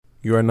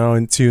You are now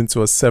in tune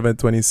to a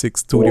 726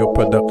 studio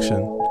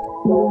production.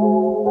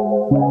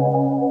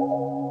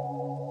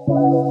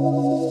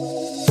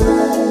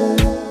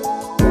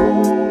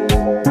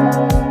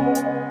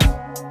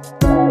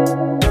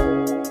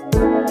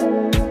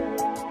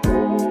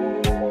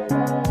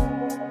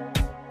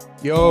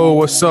 Yo,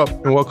 what's up?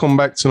 And welcome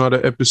back to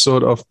another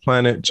episode of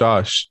Planet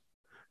Josh.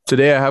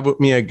 Today I have with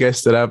me a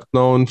guest that I've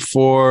known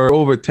for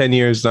over 10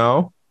 years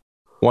now.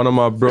 One of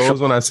my bros,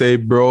 when I say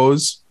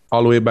bros,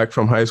 all the way back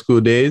from high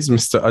school days,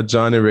 Mr.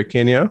 Ajani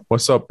Rekenia.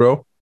 What's up,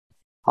 bro?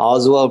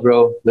 All's well,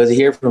 bro. Good to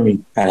hear from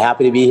you and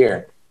happy to be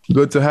here.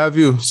 Good to have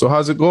you. So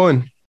how's it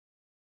going?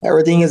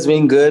 Everything has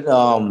been good.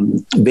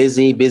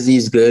 Busy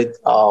is good.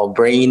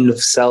 Brain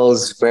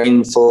cells,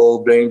 brain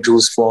full, brain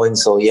juice flowing.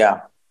 So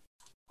yeah.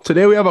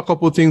 Today we have a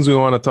couple of things we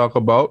want to talk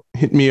about.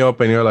 Hit me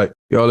up and you're like,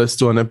 yo, let's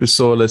do an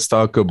episode. Let's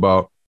talk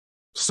about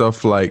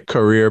stuff like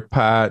career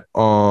path,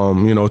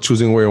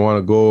 choosing where you want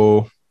to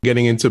go,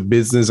 getting into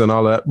business and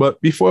all that. But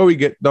before we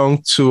get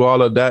down to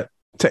all of that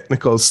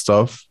technical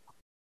stuff,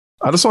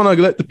 I just want to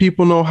let the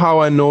people know how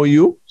I know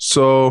you.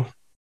 So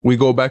we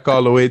go back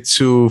all the way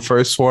to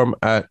first form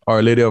at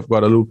Our Lady of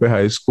Guadalupe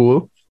High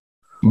School.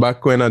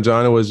 Back when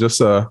Ajani was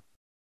just a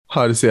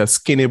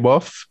skinny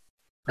buff.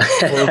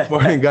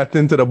 Before he got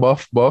into the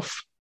buff.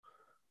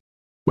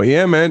 But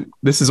yeah, man,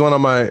 this is one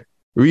of my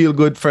real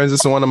good friends.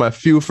 This is one of my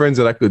few friends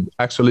that I could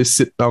actually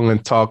sit down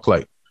and talk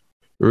like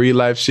real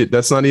life shit.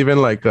 That's not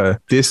even like a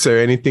diss or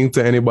anything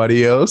to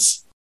anybody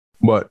else,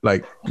 but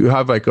like you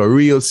have like a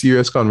real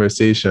serious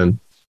conversation.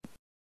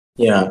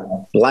 Yeah,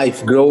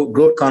 life,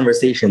 growth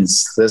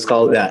conversations. Let's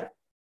call it that.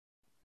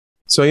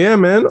 So yeah,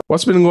 man,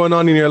 what's been going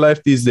on in your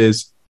life these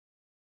days?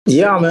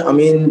 Yeah, man. I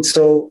mean,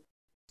 so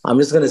I'm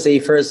just gonna say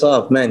first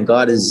off, man,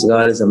 God is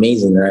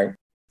amazing, right?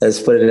 Let's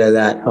put it at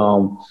that.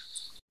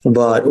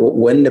 But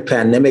when the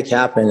pandemic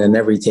happened and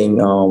everything,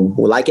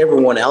 like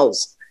everyone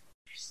else,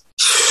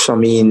 I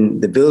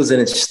mean, the bills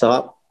didn't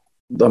stop.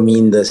 I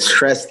mean, the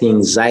stress, the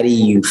anxiety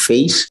you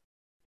face.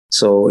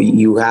 So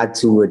you had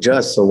to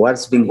adjust. So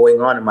what's been going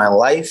on in my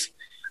life?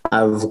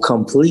 I've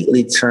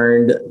completely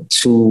turned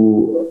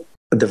to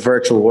the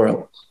virtual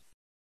world.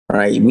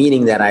 Right,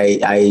 meaning that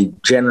I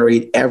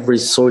generate every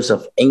source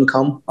of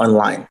income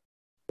online.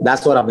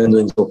 That's what I've been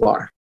doing so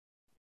far.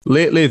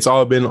 Lately, it's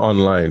all been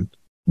online.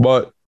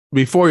 But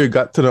before you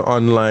got to the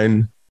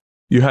online,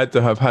 you had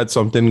to have had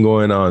something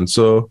going on.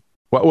 So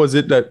what was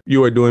it that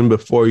you were doing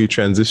before you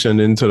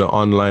transitioned into the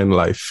online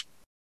life?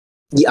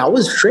 Yeah, I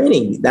was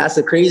training. That's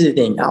the crazy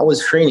thing. I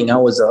was training. I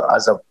was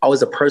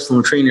a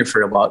personal trainer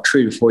for about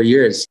 3 to 4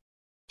 years,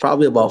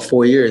 probably about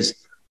 4 years.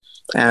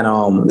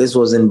 And this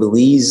was in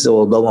Belize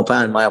or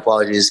Belmopan, my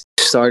apologies.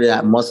 Started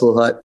at Muscle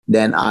Hut.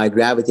 Then I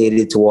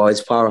gravitated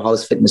towards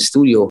Powerhouse Fitness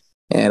Studio.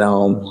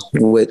 And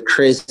with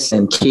Chris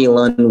and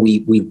Kaylin,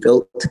 we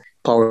built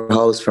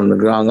Powerhouse from the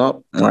ground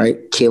up,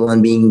 right?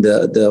 Kaylin being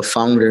the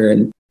founder.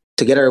 And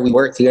together we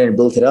worked together and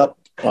built it up.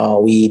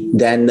 We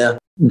then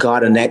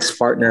got an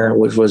ex-partner,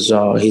 which was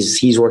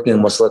he's working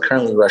in Muscle Hut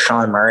currently,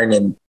 Rashawn Marin.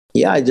 And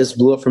yeah, I just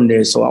blew up from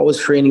there. So I was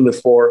training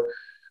before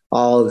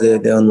all the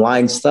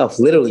online stuff,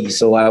 literally.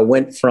 So I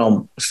went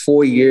from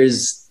 4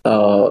 years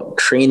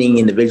training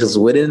individuals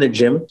within the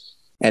gym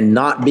and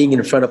not being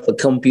in front of a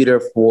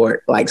computer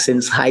for like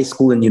since high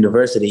school and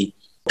university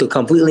to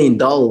completely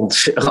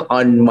indulge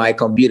on my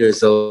computer.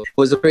 So it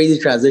was a crazy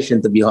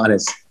transition, to be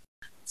honest.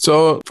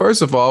 So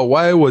first of all,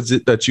 why was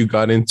it that you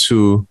got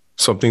into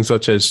something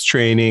such as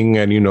training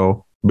and,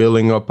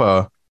 building up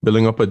a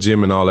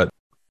gym and all that?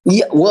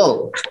 Yeah,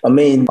 well, I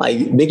mean,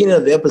 like beginning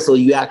of the episode,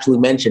 you actually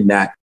mentioned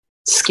that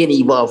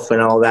skinny buff and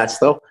all that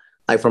stuff.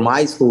 Like from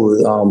high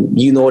school,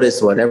 you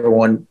notice what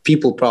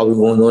people probably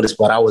won't notice,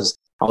 but I was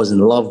in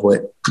love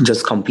with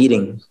just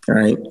competing,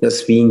 right?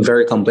 Just being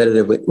very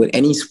competitive with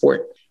any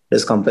sport,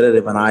 just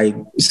competitive. And I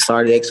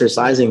started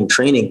exercising,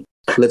 training,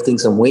 lifting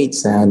some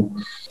weights.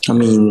 And I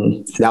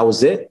mean, that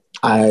was it.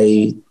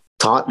 I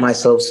taught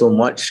myself so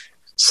much,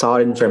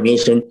 sought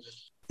information,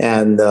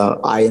 and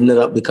I ended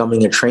up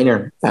becoming a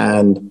trainer.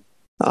 And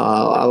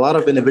a lot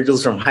of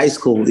individuals from high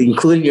school,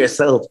 including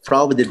yourself,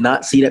 probably did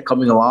not see that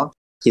coming along.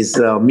 Because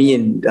me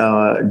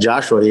and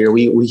Joshua here,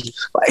 we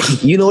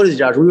you notice,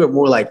 Josh, we were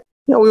more like,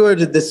 we were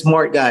the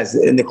smart guys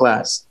in the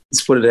class.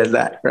 Let's put it as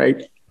that,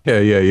 right?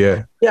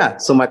 Yeah. Yeah.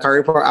 So my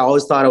career part, I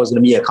always thought I was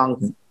going to be an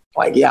accountant.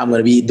 Like, yeah, I'm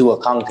going to do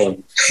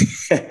accounting.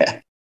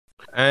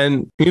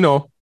 And,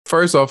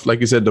 first off, like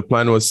you said, the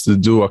plan was to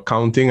do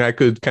accounting. I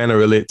could kind of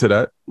relate to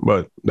that,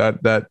 but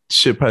that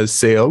ship has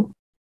sailed.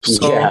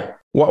 So yeah.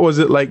 What was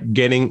it like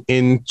getting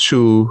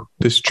into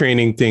this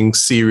training thing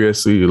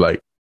seriously?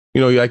 Like,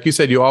 like you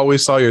said, you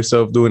always saw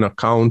yourself doing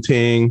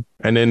accounting,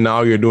 and then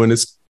now you're doing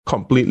this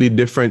completely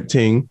different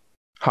thing.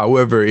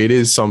 However, it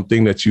is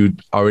something that you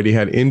already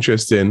had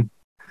interest in.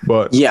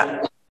 But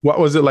yeah, what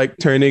was it like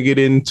turning it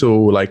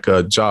into like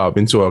a job,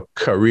 into a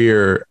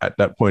career at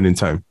that point in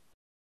time?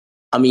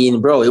 I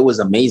mean, bro, it was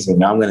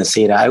amazing. I'm going to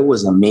say that it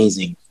was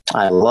amazing.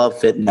 I love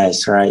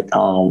fitness, right?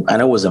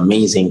 And it was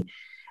amazing.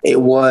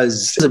 It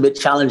was a bit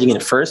challenging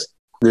at first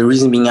The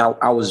reason being,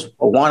 I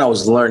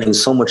was learning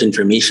so much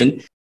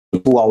information.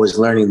 Two, I was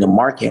learning the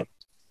market.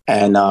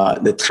 And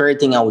the third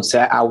thing I would say,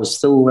 I was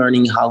still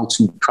learning how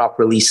to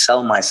properly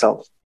sell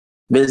myself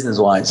business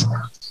wise.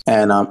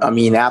 And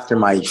after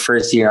my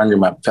first year under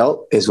my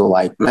belt, I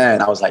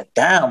was like,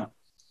 damn,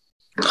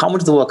 how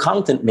much do an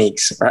accountant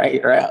makes,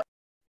 right?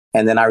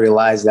 And then I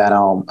realized that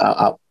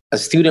a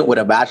student with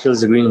a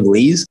bachelor's degree in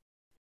Belize,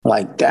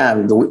 like,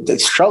 damn, they're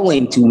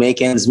struggling to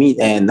make ends meet.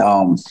 And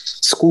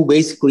school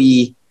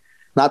basically,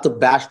 not to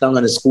bash down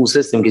on the school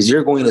system, because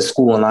you're going to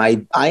school and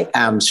I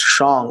am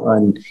strong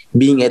on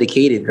being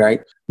educated,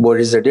 right? But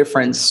is there a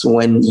difference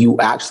when you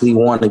actually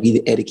want to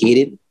be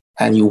educated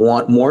and you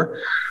want more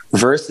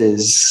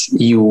versus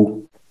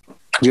you're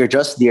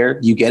just there,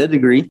 you get a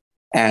degree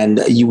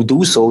and you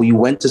do so, you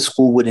went to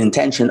school with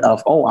intention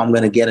of, oh, I'm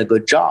going to get a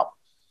good job.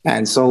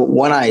 And so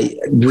when I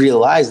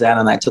realized that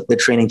and I took the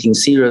training thing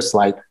serious,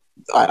 like,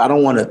 I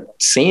don't want to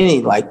say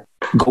anything like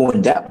go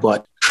in depth,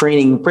 but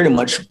training pretty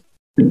much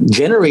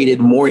generated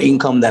more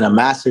income than a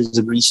master's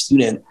degree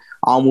student,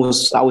 I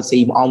would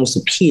say almost a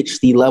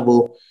PhD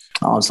level,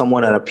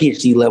 someone at a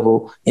PhD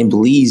level in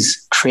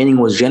Belize training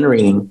was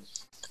generating,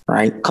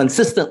 right?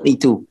 Consistently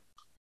too,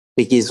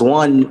 because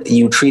one,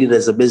 you treat it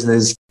as a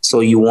business. So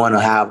you want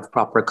to have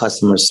proper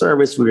customer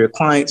service with your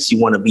clients. You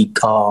want to be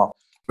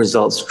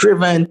results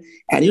driven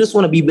and you just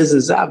want to be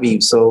business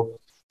savvy. So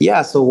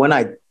yeah, so when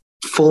I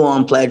full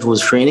on pledge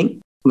was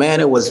training, man,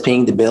 it was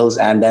paying the bills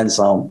and then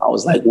some. I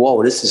was like,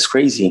 whoa, this is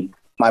crazy.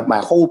 My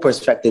whole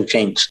perspective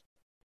changed.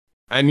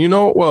 And you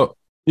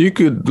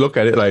could look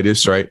at it like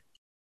this, right?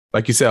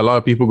 Like you said, a lot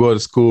of people go to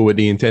school with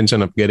the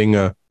intention of getting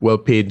a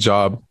well-paid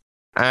job.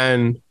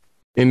 And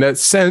in that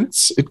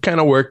sense, it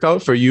kind of worked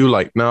out for you.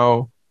 Like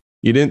now,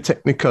 you didn't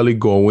technically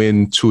go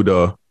into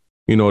the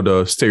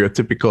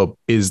stereotypical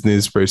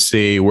business per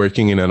se,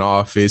 working in an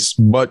office,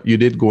 but you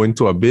did go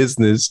into a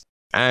business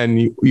and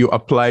you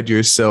applied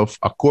yourself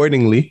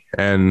accordingly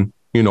and,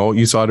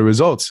 you saw the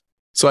results.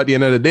 So at the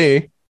end of the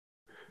day,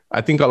 I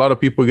think a lot of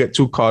people get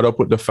too caught up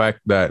with the fact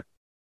that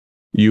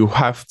you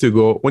have to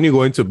go, when you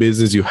go into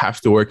business, you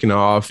have to work in an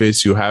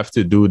office, you have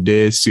to do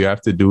this, you have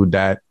to do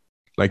that,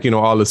 like,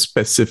 all the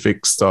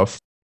specific stuff.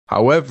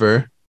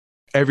 However,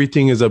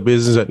 everything is a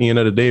business at the end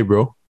of the day,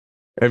 bro.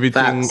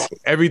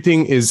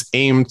 Everything is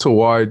aimed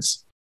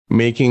towards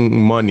making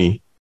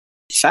money.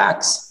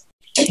 Facts.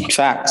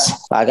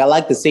 Like, I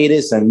like to say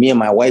this, and me and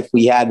my wife,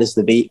 we had this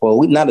debate.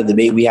 Well, not a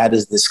debate. We had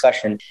this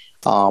discussion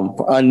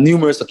on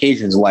numerous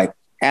occasions.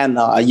 And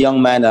a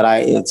young man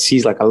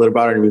he's like a little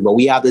brother to me, but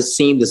we have the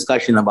same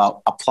discussion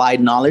about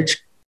applied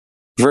knowledge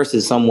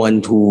versus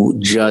someone who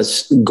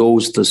just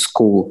goes to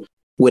school.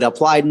 With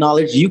applied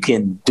knowledge, you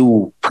can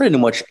do pretty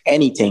much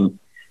anything.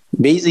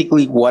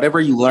 Basically,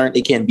 whatever you learn,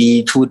 it can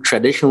be through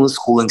traditional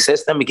schooling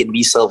system. It can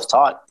be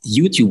self-taught,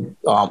 YouTube,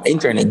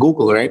 internet,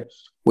 Google, right?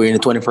 We're in the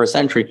 21st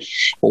century.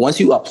 But once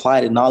you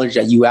apply the knowledge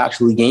that you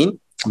actually gain,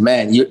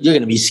 man, you're going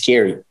to be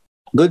scary.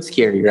 Good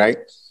scary, right?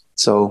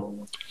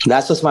 So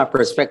that's just my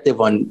perspective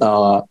on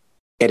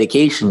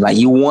education. Like,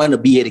 you want to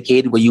be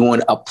educated, but you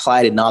want to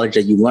apply the knowledge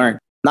that you learn.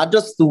 Not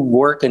just to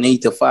work an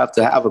 8 to 5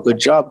 to have a good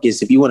job,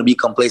 because if you want to be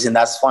complacent,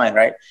 that's fine,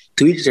 right?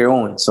 To each their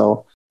own.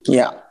 So,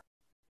 yeah.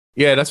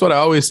 Yeah, that's what I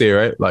always say,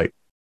 right? Like,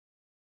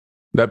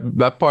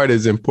 that part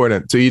is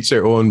important, to each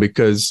their own,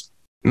 because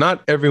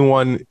not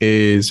everyone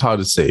is,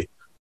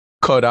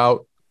 cut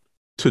out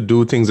to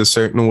do things a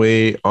certain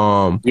way.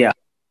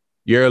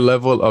 Your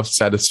level of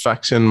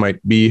satisfaction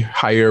might be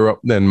higher up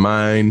than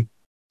mine.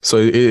 So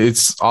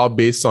it's all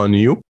based on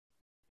you.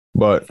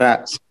 But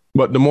Facts.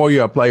 But the more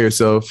you apply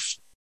yourself,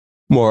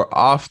 more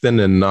often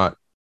than not,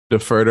 the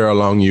further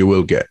along you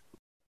will get.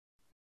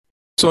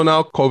 So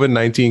now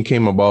COVID-19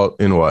 came about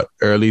in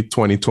early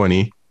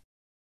 2020.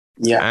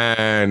 Yeah.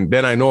 And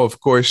then I know, of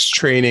course,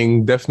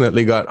 training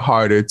definitely got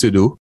harder to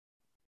do.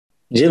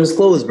 Gym's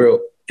closed, bro.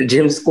 The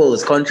gym's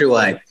closed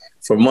countrywide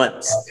for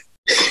months.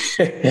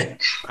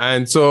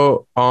 And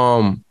so,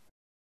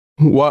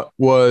 what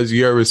was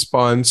your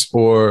response,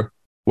 or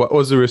what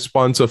was the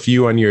response of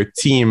you and your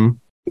team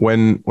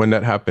when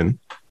that happened?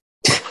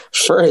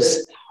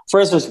 First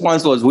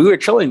response was, we were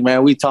chilling,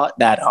 man. We thought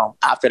that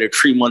after the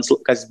 3 months,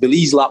 because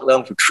Belize locked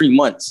down for 3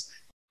 months,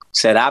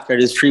 said after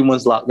this 3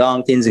 months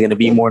lockdown, things are going to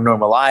be more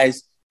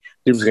normalized.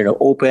 Things are going to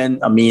open.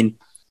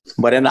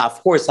 But then,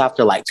 of course,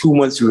 after like 2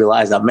 months, we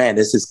realized that, man,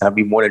 this is going to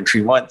be more than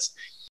 3 months.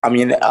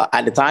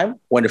 At the time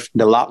when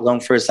the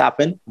lockdown first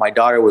happened, my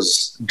daughter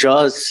was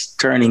just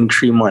turning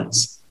 3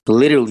 months,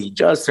 literally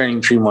just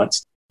turning 3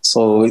 months.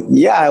 So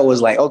yeah, I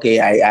was like, okay,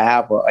 I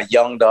have a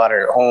young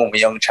daughter at home, a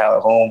young child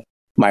at home.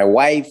 My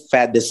wife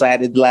had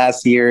decided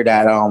last year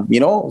that,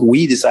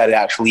 we decided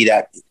actually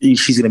that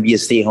she's going to be a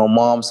stay-at-home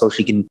mom so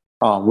she can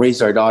raise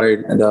our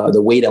daughter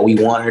the way that we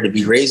want her to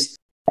be raised.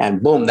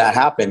 And boom, that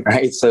happened,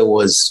 right? So it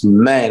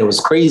was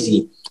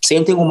crazy.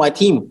 Same thing with my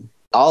team.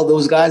 All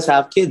those guys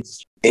have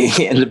kids.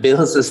 And the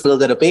bills are still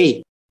going to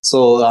pay.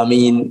 So,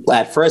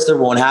 at first,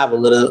 everyone have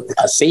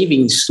a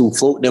savings to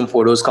float them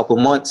for those couple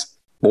of months.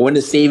 But when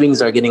the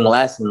savings are getting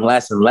less and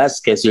less and less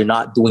because you're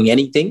not doing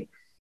anything,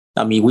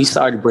 I mean, we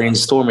started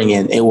brainstorming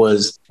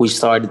and we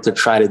started to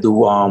try to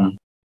do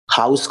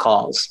house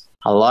calls,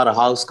 a lot of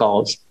house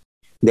calls.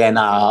 Then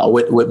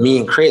with me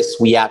and Chris,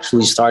 we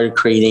actually started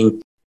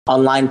creating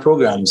online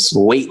programs,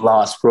 weight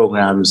loss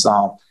programs,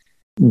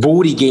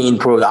 booty gain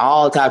program,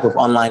 all type of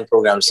online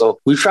programs. So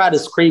we try to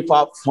scrape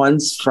up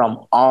funds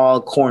from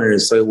all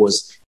corners. So it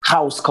was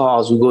house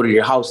calls. We go to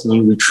your house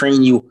and we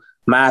train you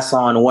mass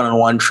on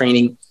one-on-one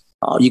training.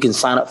 You can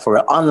sign up for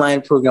an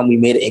online program. We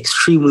made it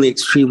extremely,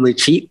 extremely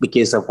cheap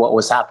because of what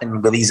was happening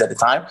in Belize at the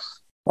time.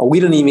 We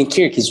didn't even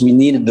care because we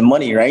needed the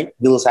money, right?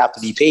 Bills have to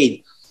be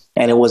paid.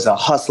 And it was a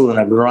hustle and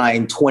a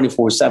grind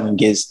 24/7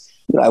 because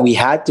we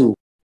had to.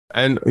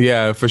 And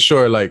yeah, for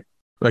sure. Like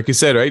you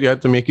said, right? You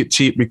have to make it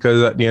cheap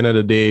because at the end of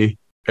the day,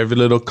 every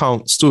little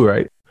counts too,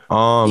 right?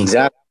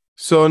 Exactly.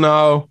 So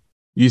now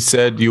you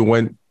said you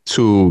went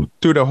through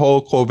the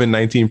whole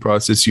COVID-19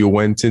 process, you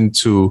went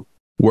into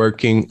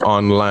working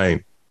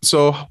online.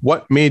 So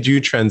what made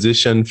you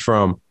transition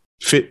from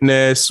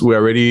fitness?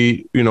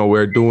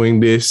 We're doing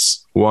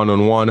this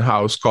one-on-one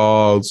house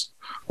calls,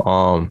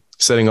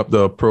 setting up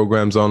the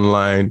programs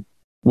online.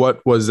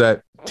 What was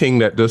that thing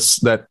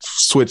that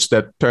switch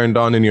that turned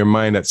on in your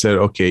mind that said,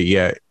 okay,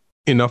 yeah,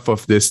 enough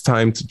of this,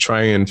 time to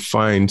try and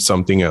find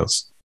something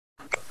else?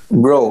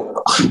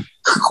 Bro,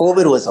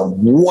 COVID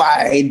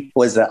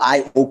was an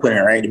eye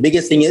opener, right? The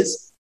biggest thing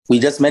is we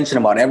just mentioned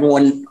about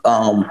everyone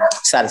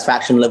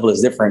satisfaction level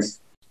is different.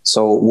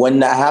 So when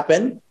that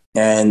happened,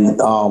 and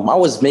I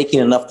was making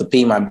enough to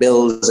pay my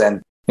bills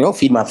and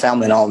feed my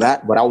family and all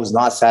that, but I was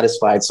not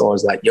satisfied. So I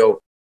was like, yo,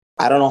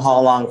 I don't know how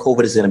long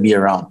COVID is going to be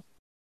around.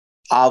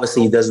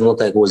 Obviously, it doesn't look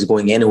like it was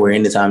going anywhere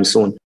anytime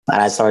soon.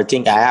 And I started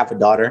thinking, I have a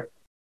daughter.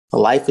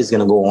 Life is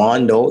going to go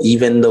on, though,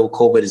 even though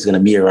COVID is going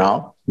to be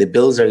around. The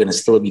bills are going to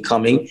still be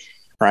coming,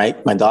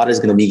 right? My daughter is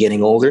going to be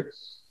getting older.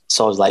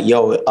 So I was like,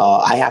 yo,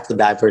 I have to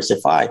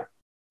diversify.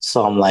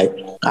 So I'm like,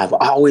 I've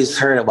always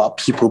heard about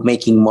people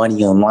making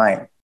money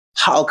online.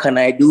 How can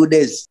I do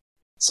this?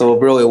 So,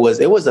 bro, it was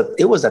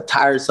a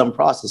tiresome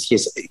process.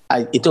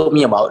 It took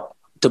me about,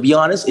 to be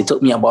honest,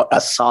 a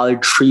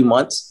solid 3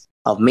 months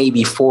of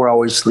maybe 4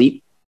 hours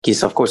sleep.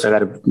 Because of course I got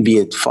to be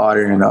a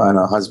father and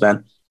a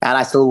husband, and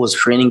I still was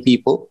training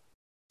people.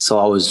 So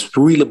I was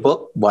really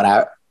booked,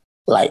 but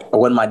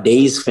when my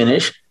days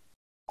finished,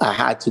 I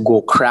had to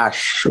go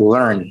crash,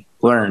 learn.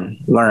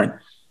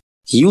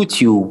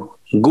 YouTube,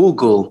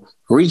 Google,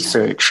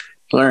 research,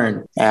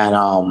 learn. And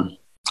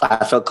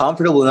I felt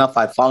comfortable enough.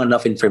 I found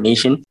enough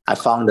information. I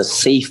found a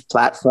safe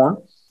platform.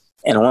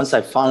 And once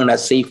I found that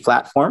safe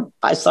platform,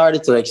 I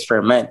started to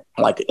experiment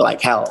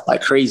like hell,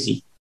 like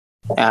crazy.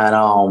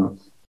 And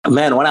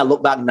man, when I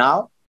look back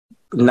now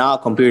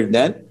compared to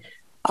then,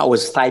 I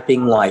was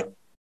typing like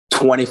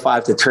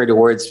 25 to 30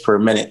 words per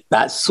minute.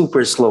 That's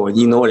super slow. And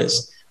you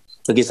notice,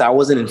 because I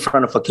wasn't in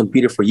front of a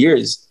computer for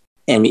years.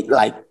 And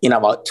like in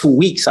about 2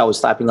 weeks, I was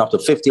typing up to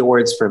 50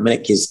 words per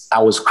minute because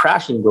I was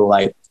crashing, bro.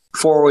 Like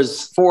 4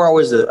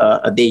 hours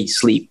a day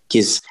sleep,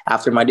 because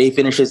after my day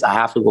finishes, I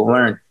have to go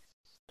learn.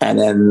 And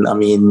then, I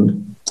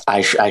mean,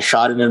 I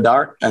shot in the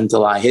dark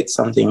until I hit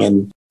something.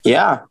 And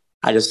yeah,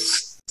 I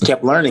just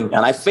kept learning,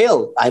 and I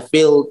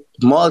failed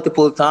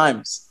multiple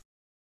times.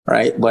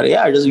 Right. But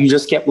yeah, you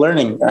just kept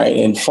learning. Right.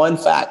 And fun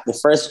fact, the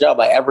first job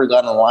I ever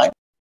got online,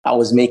 I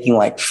was making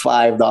like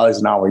 $5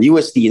 an hour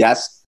USD.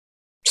 That's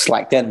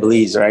like 10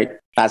 Belize, right?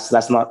 That's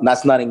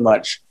nothing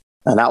much.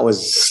 And that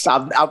was,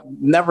 I've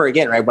never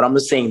again, right? But I'm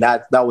just saying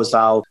that was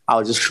how I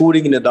was just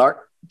shooting in the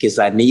dark because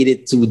I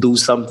needed to do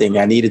something.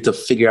 I needed to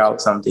figure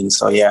out something.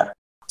 So yeah.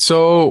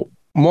 So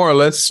more or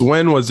less,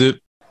 when was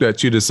it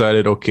that you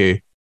decided,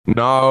 okay,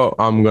 now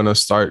I'm going to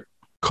start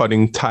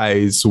cutting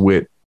ties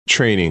with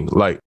training?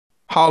 Like,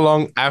 how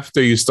long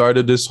after you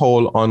started this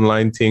whole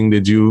online thing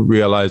did you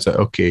realize that,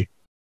 okay,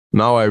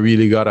 now I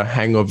really got a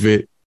hang of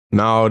it,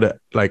 now that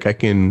like I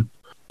can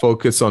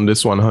focus on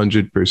this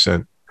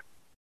 100%?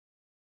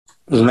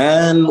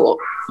 Man,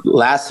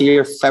 last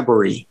year,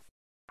 February,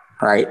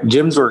 right?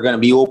 Gyms were going to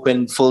be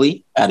open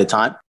fully at the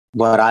time,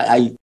 but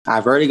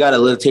I've already got a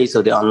little taste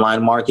of the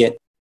online market.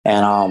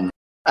 And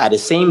at the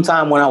same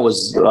time, when I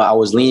was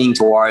leaning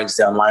towards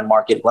the online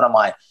market, one of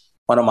my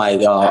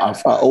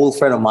old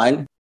friend of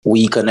mine,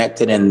 we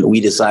connected and we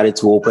decided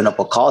to open up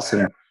a call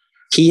center.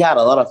 He had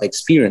a lot of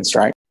experience,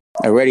 right?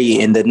 Already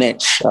in the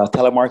niche,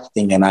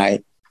 telemarketing. And I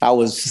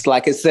was,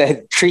 like I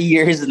said, 3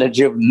 years in the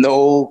gym,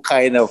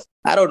 I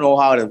don't know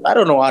how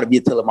to be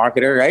a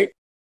telemarketer, right?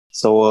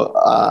 So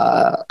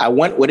I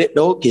went with it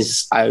though,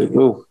 because I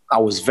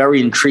was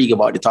very intrigued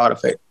about the thought of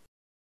it.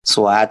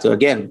 So I had to,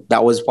 again,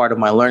 that was part of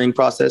my learning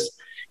process.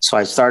 So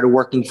I started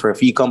working for a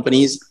few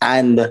companies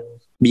and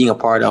being a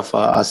part of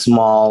a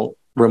small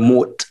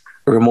remote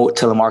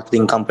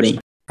telemarketing company.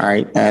 All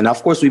right. And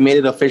of course, we made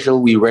it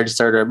official. We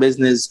registered our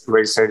business,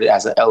 registered it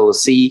as an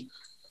LLC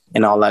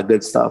and all that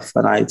good stuff.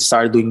 And I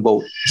started doing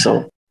both.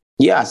 So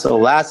yeah, so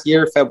last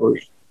year,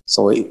 February.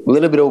 So a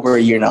little bit over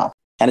a year now.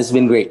 And it's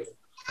been great.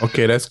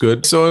 Okay, that's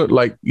good. So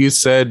like you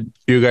said,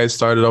 you guys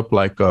started up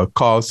like a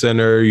call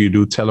center, you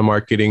do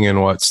telemarketing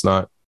and what's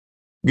not.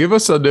 Give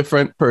us a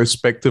different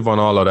perspective on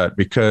all of that,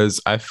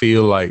 because I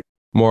feel like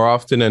more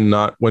often than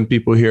not, when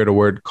people hear the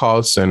word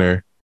call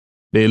center,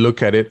 they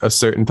look at it a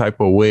certain type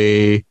of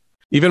way.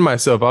 Even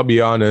myself, I'll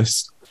be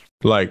honest,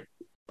 like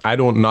I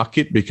don't knock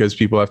it because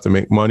people have to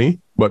make money.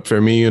 But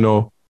for me,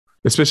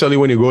 especially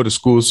when you go to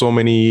school so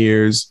many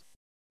years,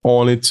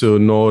 only to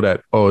know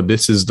that, oh,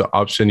 this is the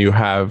option you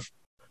have,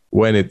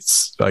 when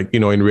it's like,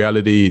 in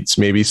reality, it's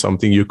maybe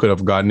something you could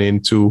have gotten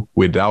into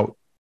without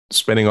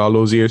spending all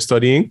those years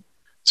studying.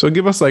 So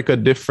give us like a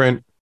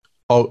different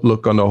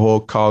outlook on the whole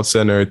call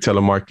center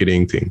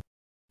telemarketing thing.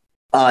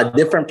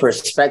 Different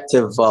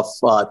perspective of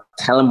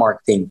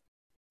telemarketing.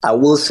 I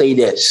will say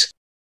this.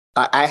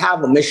 I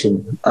have a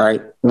mission, all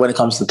right, when it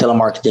comes to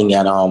telemarketing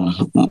at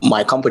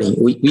my company.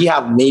 We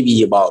have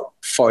maybe about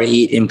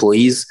 48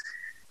 employees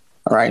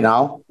right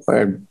now.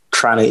 We're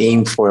trying to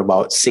aim for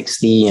about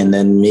 60, and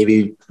then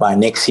maybe by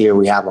next year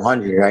we have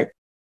 100, right?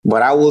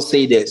 But I will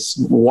say this.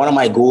 One of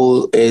my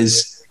goals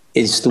is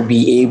to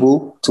be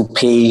able to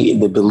pay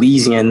the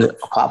Belizean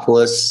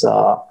populace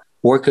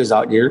workers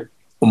out there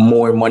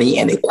more money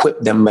and equip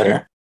them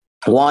better.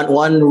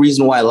 One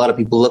reason why a lot of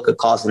people look at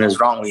call centers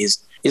wrongly is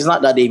it's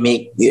not that they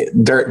make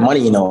dirt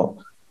money,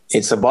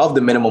 It's above the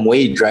minimum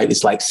wage, right?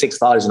 It's like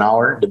 $6 an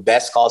hour. The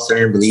best call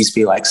center in Belize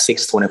pay like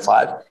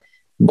 $6.25.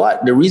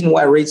 But the reason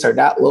why rates are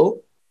that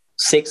low,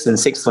 $6 and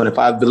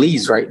 $6.25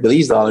 Belize, right?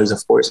 Belize dollars,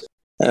 of course.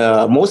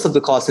 Most of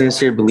the call centers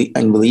here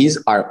in Belize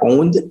are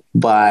owned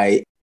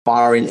by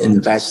foreign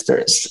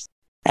investors,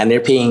 and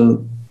they're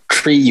paying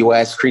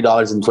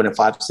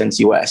 $3.25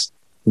 US,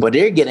 but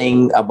they're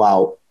getting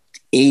about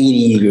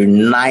 80 or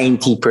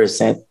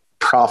 90%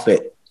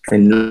 profit, or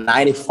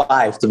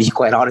 95 to be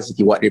quite honest with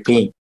you, what they're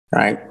paying,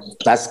 right?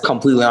 That's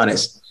completely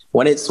honest.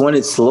 When it's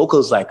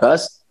locals like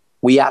us,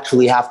 we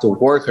actually have to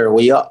work our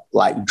way up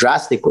like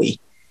drastically.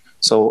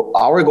 So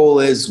our goal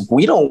is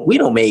we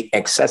don't make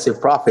excessive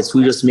profits.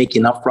 We just make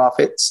enough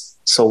profits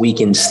so we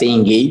can stay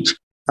engaged,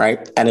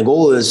 right? And the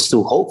goal is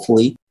to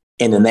hopefully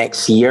in the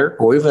next year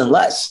or even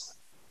less,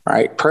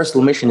 right?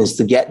 Personal mission is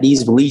to get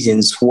these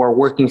Belizeans who are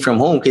working from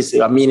home, because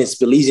it's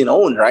Belizean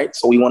owned, right?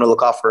 So we want to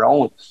look out for our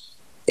own,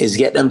 is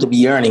get them to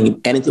be earning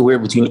anywhere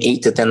between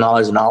 $8 to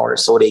 $10 an hour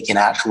so they can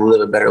actually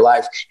live a better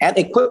life, and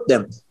equip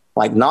them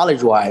like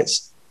knowledge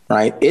wise,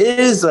 right?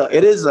 It's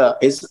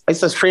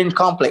a strange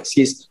complex,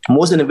 because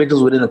most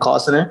individuals within the call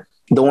center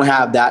don't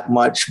have that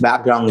much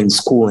background in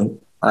schooling,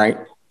 right?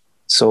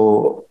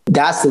 So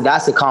that's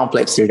the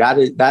complex here.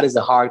 That is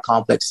a hard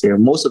complex here.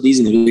 Most of these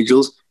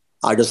individuals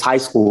are just high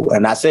school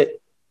and that's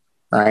it,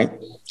 right?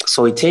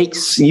 So it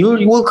takes,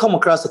 you will come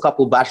across a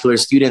couple of bachelor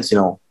students,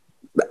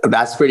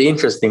 that's pretty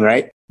interesting,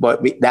 right?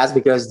 But that's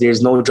because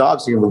there's no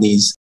jobs here in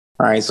Belize,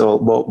 right? So,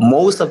 but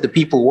most of the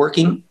people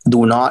working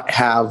do not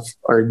have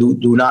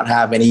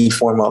any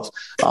form of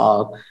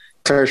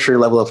tertiary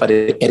level of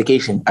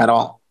education at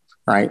all,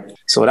 right?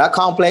 So that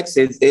complex,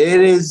 it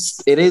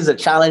is a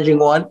challenging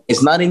one.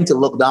 It's nothing to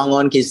look down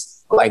on,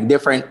 because like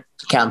different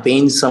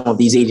campaigns, some of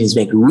these agents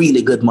make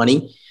really good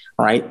money,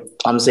 right?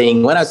 I'm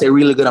saying, when I say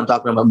really good, I'm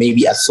talking about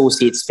maybe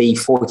associates pay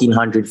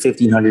 $1,400,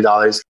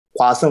 $1,500,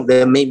 while some of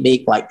them may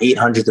make like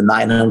 $800 to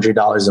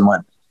 $900 a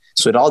month.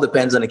 So it all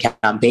depends on the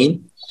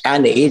campaign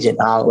and the agent.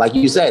 Like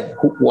you said,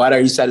 what are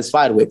you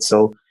satisfied with?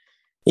 So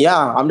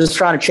yeah, I'm just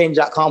trying to change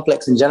that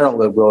complex in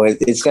general, bro.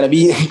 It's going to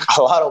be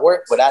a lot of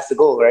work, but that's the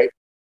goal, right?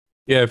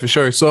 Yeah, for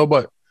sure. So,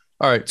 all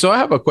right. So I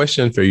have a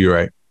question for you,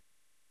 right?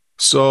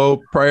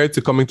 So prior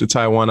to coming to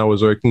Taiwan, I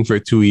was working for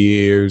 2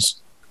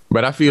 years,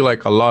 but I feel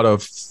like a lot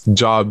of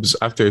jobs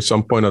after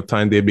some point of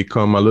time, they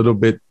become a little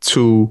bit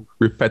too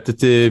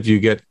repetitive. You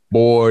get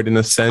bored in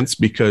a sense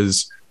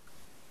because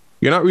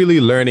you're not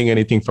really learning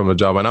anything from the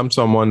job. And I'm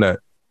someone that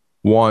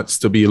wants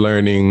to be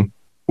learning,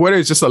 whether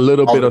it's just a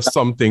little bit of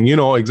something,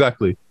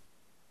 exactly.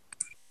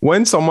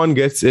 When someone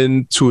gets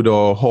into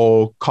the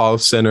whole call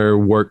center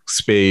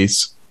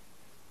workspace,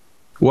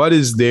 what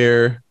is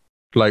there,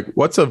 like,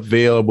 what's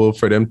available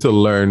for them to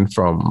learn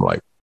from?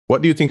 Like,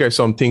 what do you think are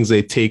some things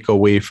they take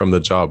away from the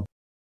job?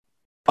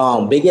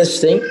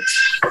 Biggest thing,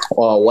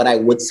 or what I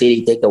would say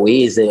they take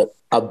away, is the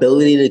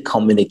ability to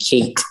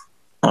communicate.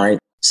 All right.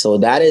 So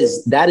that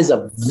is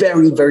a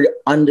very, very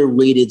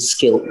underrated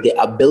skill, the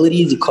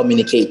ability to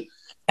communicate.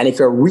 And if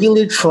you're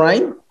really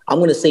trying, I'm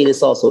going to say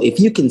this also, if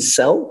you can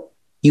sell,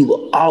 you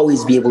will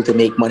always be able to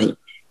make money,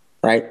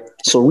 right?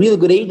 So really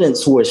good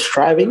agents who are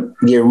striving,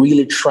 they're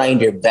really trying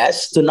their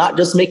best to not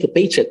just make a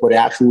paycheck, but they're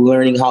actually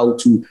learning how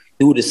to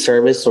do the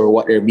service or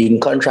what they're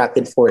being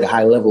contracted for at a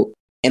high level.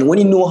 And when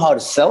you know how to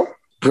sell,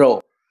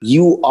 bro,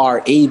 you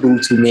are able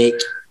to make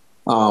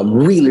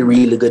really,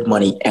 really good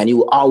money, and you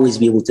will always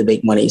be able to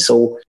make money.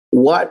 So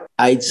what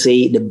I'd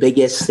say the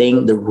biggest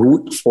thing, the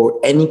root for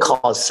any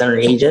call center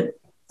agent,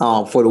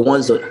 for the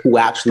ones who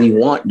actually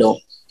want, though,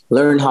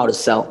 learn how to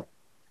sell,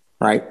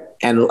 right?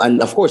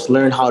 And of course,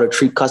 learn how to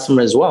treat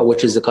customers as well,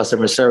 which is the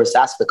customer service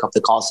aspect of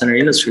the call center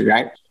industry,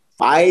 right?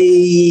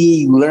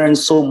 I learned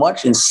so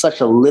much in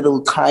such a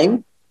little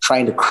time,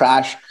 trying to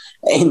crash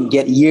and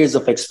get years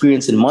of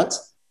experience in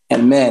months.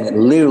 And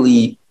man,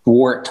 literally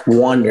worked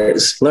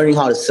wonders. Learning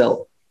how to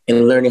sell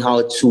and learning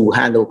how to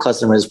handle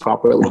customers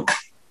properly.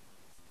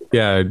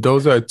 Yeah,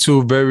 those are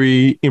two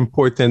very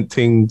important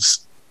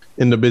things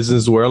in the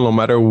business world, no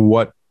matter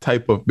what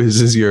type of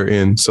business you're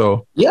in.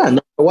 So yeah, no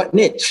matter what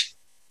niche.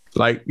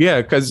 Like,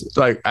 yeah, because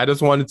like I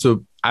just wanted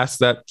to ask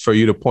that for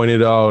you to point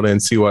it out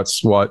and see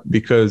what's what,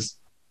 because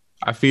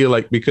I feel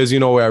like because, you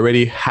know, we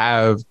already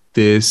have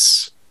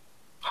this,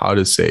 how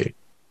to say,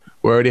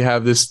 we already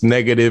have this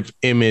negative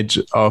image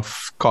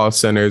of call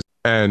centers,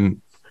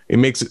 and it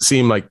makes it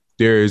seem like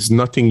there's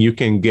nothing you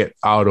can get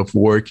out of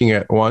working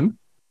at one,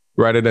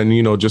 rather than,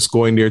 you know, just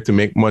going there to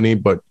make money,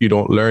 but you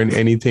don't learn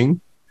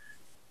anything.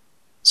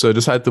 So I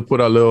just had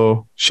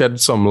to shed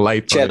some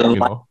light on it, you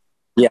know?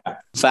 Yeah,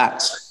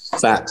 facts.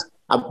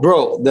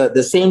 Bro,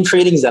 the same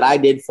trainings that I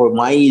did for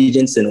my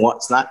agents and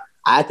what's not,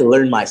 I had to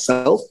learn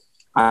myself.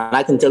 And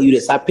I can tell you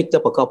this, I picked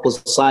up a couple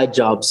of side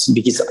jobs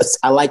because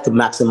I like to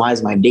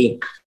maximize my day.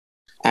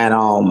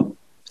 And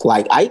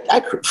like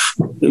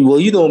well,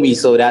 you know me,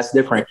 so that's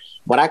different.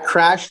 But I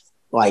crashed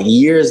like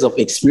years of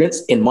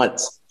experience in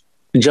months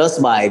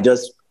just by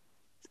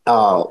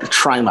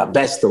trying my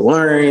best to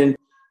learn,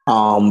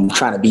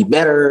 trying to be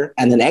better,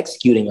 and then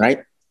executing,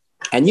 right?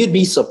 And you'd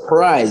be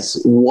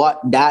surprised what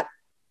that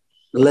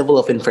level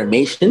of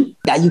information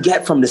that you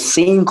get from the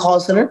same call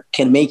center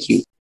can make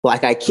you.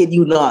 Like, I kid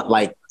you not,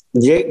 like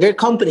there are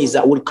companies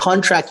that would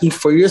contract you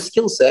for your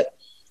skill set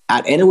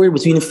at anywhere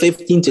between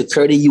 15 to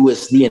 30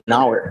 USD an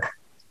hour,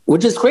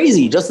 which is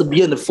crazy, just to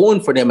be on the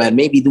phone for them and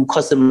maybe do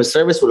customer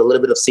service with a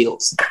little bit of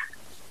sales.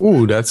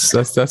 Ooh,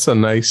 that's a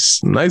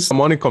nice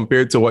money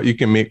compared to what you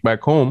can make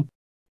back home.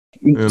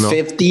 You know?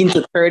 15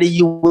 to 30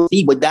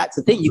 USD, but that's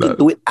the thing, you can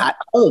do it at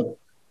home.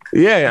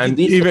 Yeah, and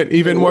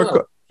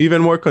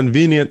even more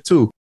convenient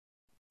too.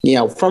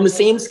 Yeah, from the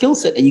same skill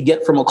set that you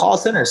get from a call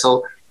center.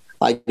 So,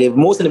 like, if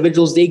most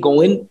individuals, they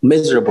go in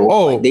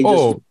miserable.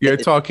 You're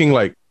talking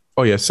like,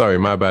 oh yeah, sorry,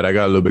 my bad. I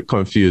got a little bit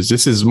confused.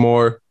 This is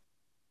more,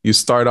 you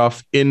start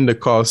off in the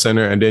call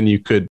center and then you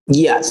could.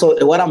 Yeah.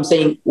 So what I'm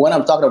saying, when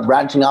I'm talking about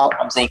branching out,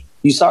 I'm saying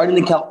you start in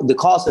the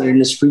call center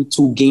industry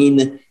to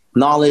gain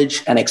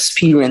knowledge and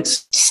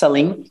experience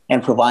selling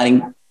and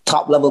providing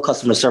top level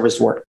customer service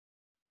work.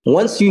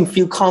 Once you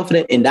feel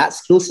confident in that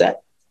skill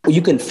set,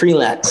 you can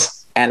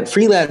freelance. And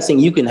freelancing,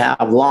 you can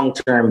have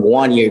long-term,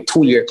 1 year,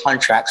 2 year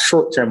contracts,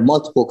 short-term,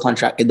 multiple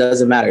contracts. It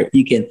doesn't matter.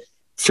 You can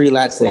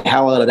freelance the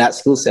hell out of that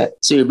skill set.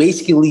 So you're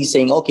basically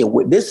saying, okay,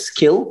 with this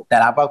skill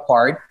that I've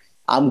acquired,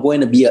 I'm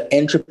going to be an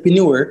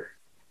entrepreneur,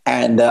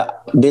 and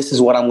this is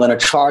what I'm going to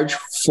charge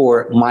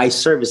for my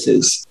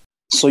services.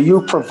 So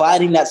you're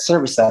providing that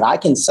service that I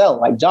can sell.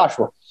 Like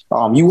Joshua,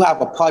 you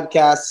have a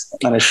podcast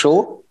and a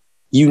show.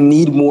 You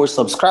need more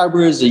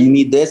subscribers, or you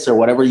need this, or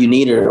whatever you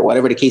need, or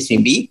whatever the case may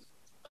be.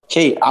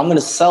 Okay, I'm going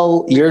to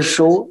sell your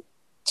show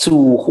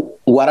to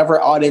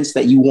whatever audience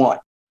that you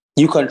want.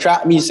 You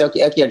contract me, you say,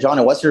 okay,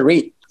 John, what's your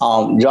rate?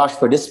 Josh,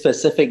 for this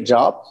specific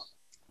job,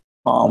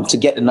 to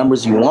get the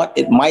numbers you want,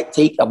 it might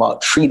take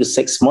about 3 to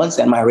 6 months,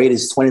 and my rate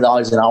is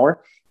 $20 an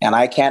hour, and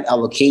I can't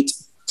allocate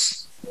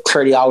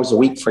 30 hours a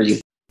week for you.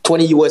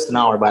 20 US an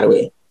hour, by the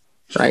way,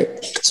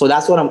 right? So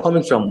that's what I'm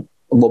coming from.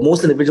 But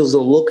most individuals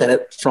don't look at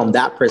it from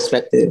that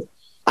perspective.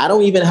 I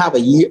don't even have a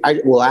year. I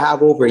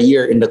have over a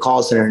year in the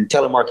call center and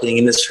telemarketing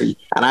industry,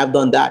 and I've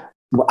done that.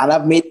 And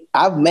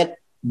I've met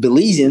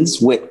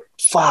Belizeans with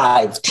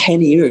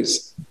 5-10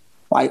 years,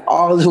 like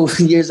all those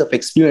years of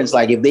experience.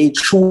 Like, if they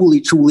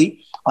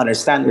truly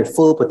understand their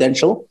full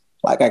potential,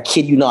 like, I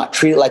kid you not,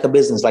 treat it like a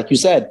business. Like you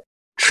said,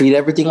 treat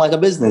everything like a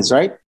business,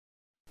 right?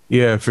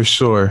 Yeah, for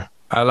sure.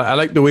 I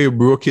like the way you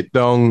broke it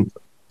down,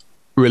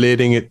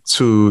 relating it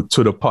to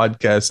the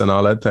podcast and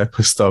all that type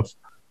of stuff.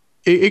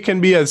 It can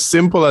be as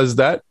simple as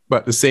that, but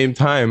at the same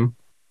time,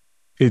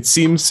 it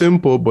seems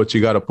simple, but you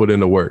got to put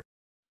in the work.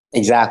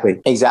 Exactly.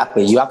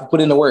 You have to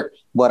put in the work.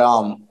 But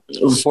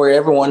for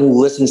everyone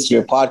who listens to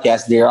your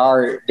podcast, there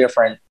are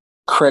different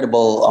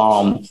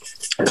credible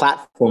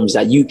platforms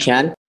that you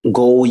can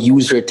go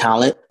use your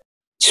talent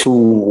to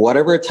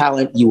whatever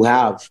talent you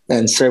have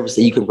and service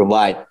that you can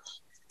provide.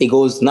 It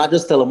goes not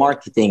just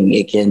telemarketing.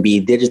 It can be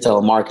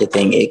digital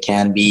marketing. It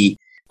can be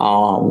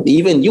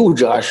even you,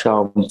 Josh,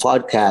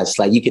 podcasts.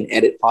 Like, you can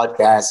edit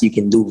podcasts, you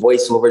can do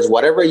voiceovers,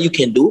 whatever you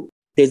can do.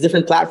 There's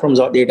different platforms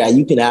out there that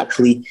you can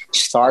actually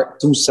start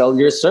to sell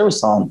your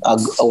service on.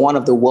 One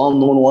of the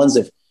well-known ones,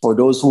 for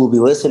those who will be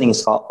listening,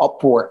 is called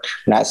Upwork.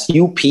 That's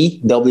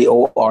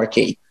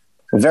UPWORK.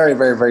 Very,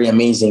 very, very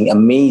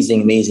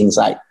amazing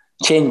site.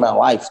 Changed my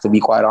life, to be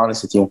quite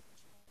honest with you.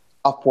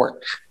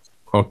 Upwork.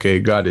 Okay,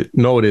 got it.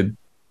 Noted.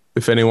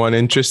 If anyone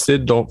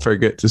interested, don't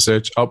forget to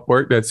search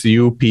Upwork. That's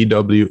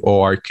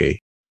UPWORK.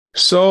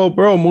 So,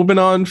 bro, moving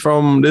on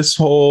from this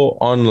whole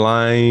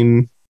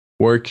online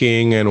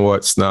working and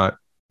what's not.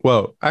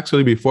 Well,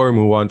 actually, before we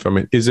move on from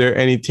it, is there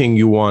anything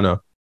you want to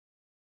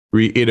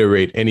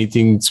reiterate?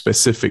 Anything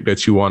specific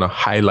that you want to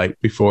highlight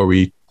before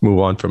we move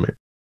on from it?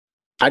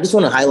 I just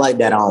want to highlight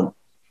that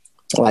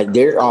like,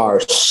 there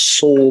are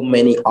so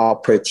many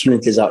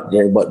opportunities out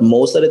there, but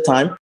most of the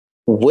time,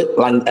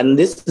 and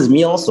this is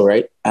me also,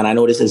 right? And I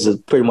know this is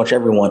pretty much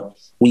everyone.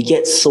 We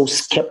get so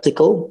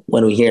skeptical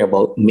when we hear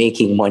about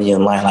making money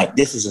online. Like,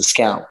 this is a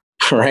scam,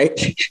 right?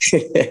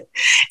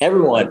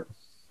 Everyone.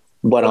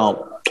 But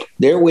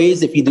there are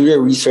ways, if you do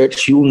your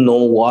research, you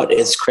know what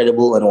is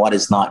credible and what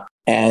is not.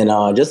 And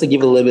just to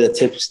give a little bit of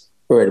tips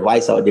or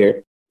advice out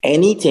there,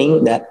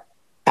 anything that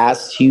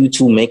asks you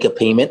to make a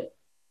payment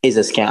is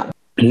a scam.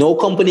 No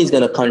company is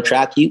going to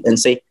contract you and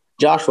say,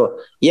 Joshua,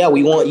 yeah,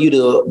 we want you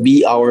to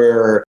be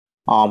our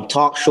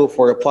talk show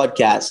for a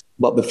podcast.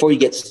 But before you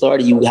get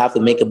started, you have to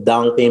make a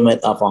down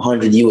payment of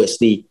 100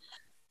 USD.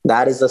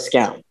 That is a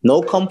scam.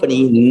 No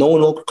company,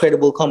 no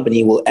credible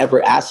company will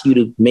ever ask you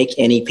to make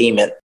any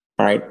payment.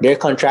 All right. They're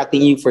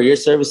contracting you for your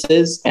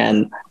services.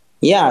 And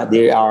yeah,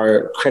 there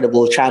are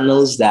credible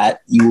channels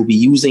that you will be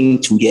using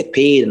to get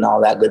paid and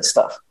all that good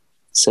stuff.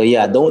 So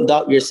yeah, don't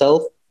doubt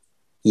yourself.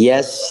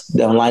 Yes,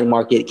 the online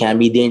market can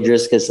be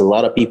dangerous because a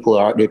lot of people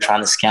are out there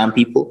trying to scam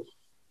people.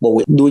 But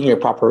with doing your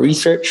proper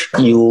research,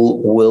 you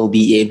will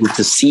be able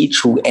to see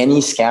through any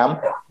scam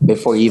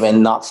before you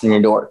even knocks on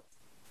your door.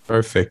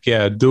 Perfect.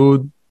 Yeah,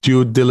 do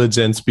due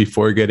diligence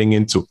before getting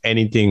into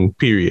anything,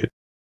 period.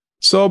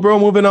 So, bro,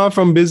 moving on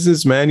from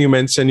businessman, you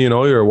mentioned,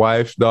 your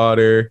wife,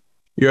 daughter,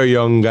 you're a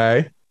young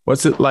guy.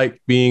 What's it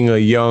like being a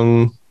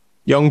young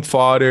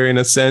father in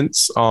a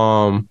sense?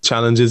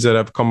 Challenges that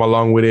have come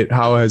along with it.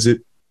 How has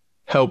it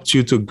helped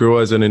you to grow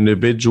as an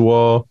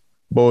individual,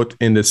 both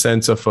in the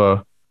sense of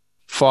a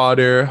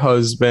father,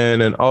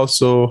 husband, and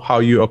also how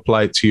you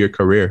apply it to your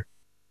career?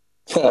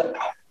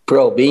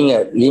 Bro, being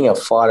a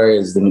father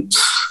is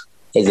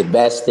the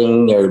best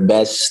thing or the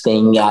best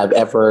thing I've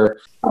ever.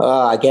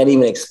 I can't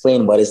even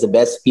explain, but it's the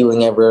best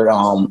feeling ever.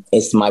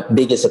 It's my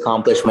biggest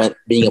accomplishment,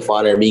 being a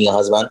father, being a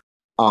husband,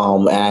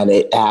 and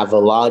it have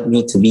allowed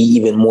me to be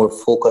even more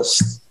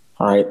focused.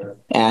 All right,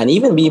 and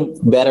even be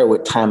better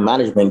with time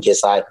management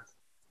because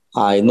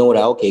I know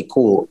that, okay,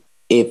 cool.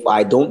 If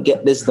I don't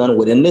get this done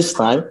within this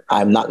time,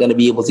 I'm not going to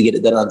be able to get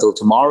it done until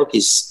tomorrow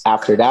because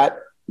after that,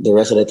 the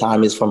rest of the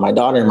time is for my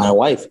daughter and my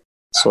wife.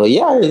 So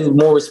yeah, it's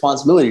more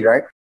responsibility,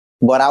 right?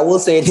 But I will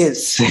say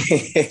this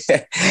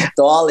to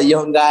all the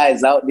young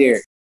guys out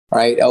there,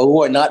 right,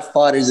 who are not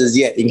fathers as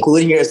yet,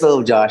 including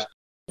yourself, Josh.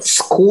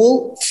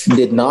 School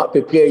did not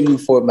prepare you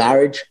for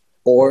marriage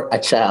or a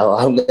child.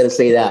 I'm going to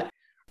say that,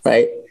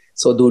 right?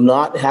 So do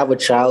not have a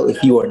child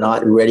if you are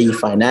not ready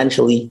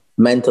financially,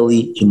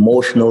 mentally,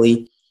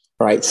 emotionally,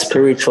 right?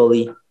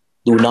 Spiritually.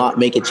 Do not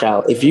make a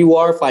child. If you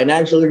are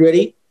financially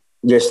ready,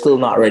 you're still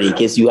not ready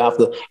because you have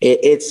to.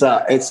 It's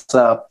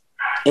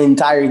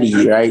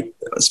entirety, right?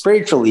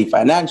 Spiritually,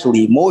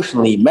 financially,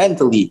 emotionally,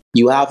 mentally,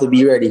 you have to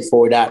be ready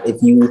for that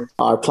if you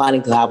are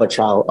planning to have a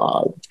child.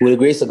 With the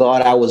grace of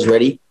God, I was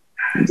ready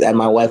and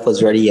my wife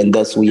was ready, and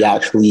thus we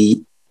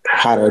actually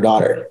had our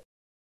daughter.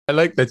 I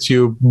like that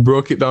you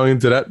broke it down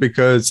into that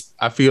because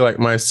I feel like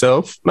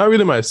myself, not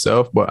really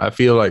myself, but I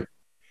feel like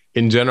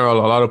in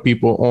general, a lot of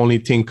people only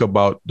think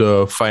about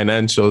the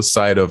financial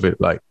side of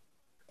it. Like,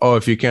 oh,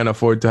 if you can't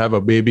afford to have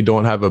a baby,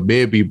 don't have a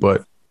baby.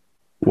 But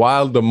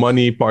while the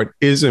money part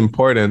is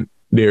important,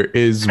 there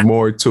is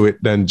more to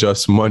it than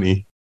just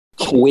money.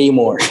 Way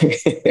more.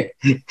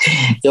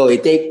 Yo,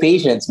 it takes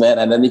patience, man.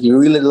 And then if you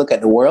really look at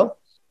the world,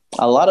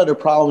 a lot of the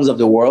problems of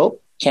the world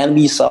can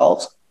be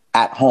solved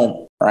at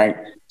home, right?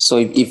 So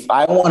if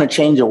I want to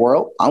change the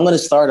world, I'm going to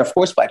start, of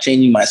course, by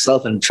changing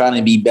myself and trying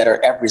to be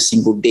better every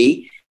single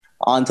day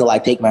until I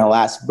take my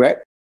last breath.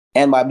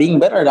 And by being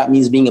better, that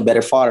means being a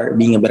better father,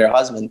 being a better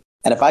husband.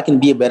 And if I can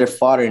be a better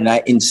father and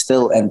I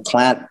instill and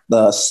plant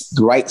the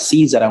right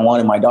seeds that I want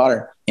in my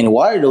daughter and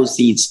water those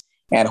seeds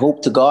and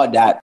hope to God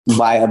that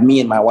by me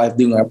and my wife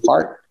doing our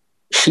part,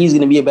 she's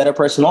going to be a better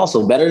person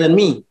also, better than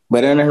me,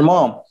 better than her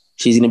mom.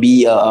 She's going to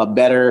be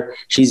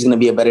she's going to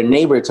be a better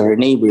neighbor to her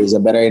neighbors, a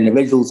better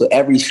individual to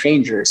every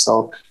stranger.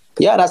 So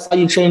yeah, that's how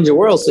you change the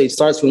world. So it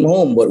starts from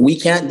home, but we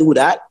can't do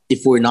that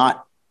if we're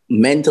not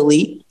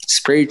mentally,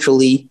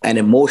 spiritually, and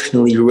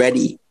emotionally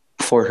ready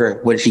for her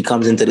when she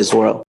comes into this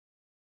world.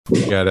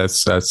 Yeah,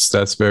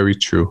 that's very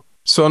true.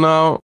 So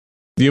now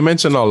you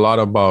mentioned a lot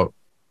about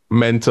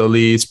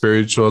mentally,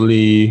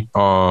 spiritually,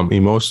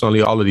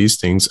 emotionally, all of these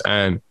things.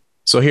 And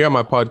so here on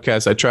my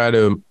podcast, I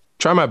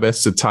try my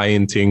best to tie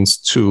in things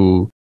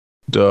to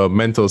the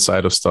mental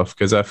side of stuff,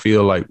 because I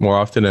feel like more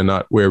often than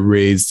not, we're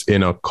raised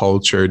in a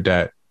culture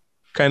that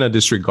kind of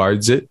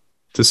disregards it,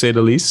 to say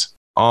the least.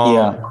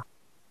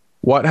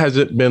 What has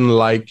it been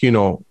like,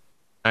 and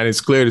it's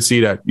clear to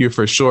see that you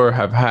for sure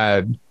have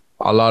had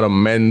a lot of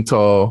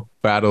mental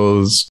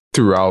battles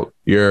throughout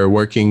your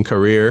working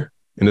career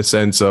in the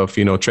sense of,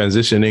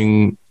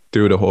 transitioning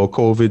through the whole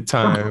COVID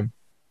time,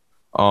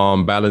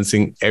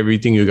 balancing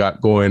everything you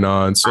got going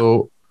on.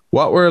 So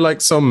what were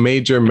like some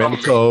major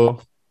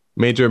mental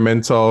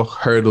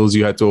hurdles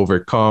you had to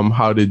overcome?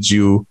 How did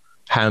you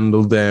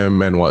handle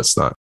them and what's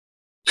not?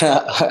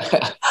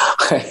 That's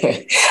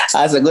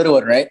a good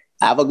one, right?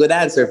 I have a good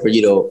answer for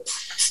you though.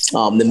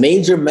 The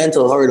major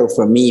mental hurdle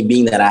for me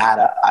being that I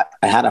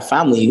had a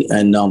family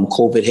and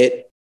COVID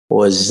hit.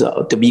 was,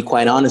 to be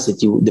quite honest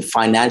with you, the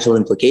financial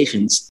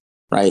implications,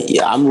 right?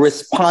 Yeah, I'm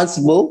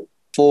responsible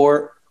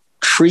for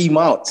 3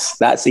 months.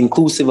 That's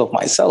inclusive of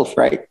myself,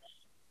 right?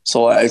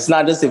 So it's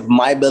not just if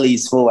my belly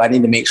is full, I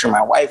need to make sure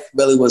my wife's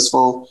belly was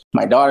full,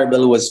 my daughter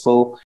belly was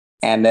full.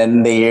 And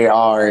then there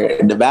are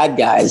the bad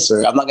guys,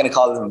 or I'm not going to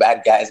call them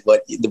bad guys,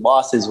 but the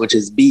bosses, which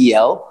is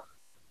BEL,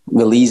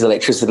 Belize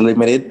Electricity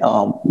Limited,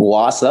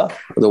 WASA,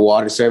 the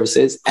water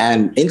services,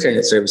 and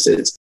internet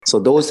services. So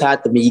those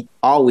had to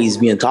always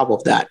be on top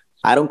of that.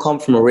 I don't come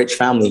from a rich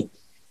family.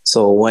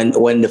 So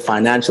when the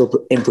financial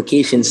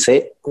implications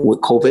hit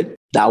with COVID,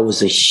 that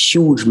was a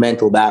huge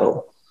mental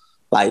battle.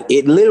 Like,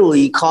 it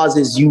literally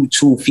causes you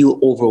to feel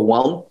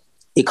overwhelmed.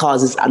 It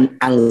causes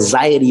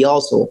anxiety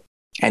also.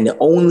 And the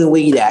only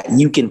way that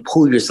you can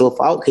pull yourself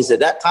out, because at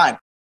that time,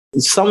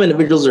 some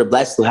individuals are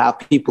blessed to have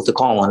people to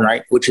call on,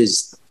 right? Which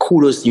is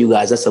kudos to you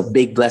guys. That's a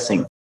big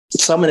blessing.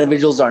 Some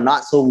individuals are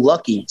not so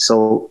lucky.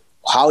 So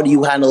how do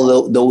you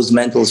handle those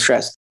mental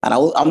stress? And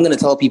I'm going to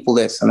tell people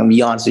this, and I'm going to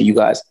be honest with you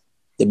guys.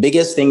 The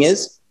biggest thing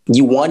is,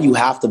 you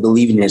have to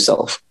believe in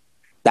yourself.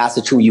 That's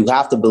the truth. You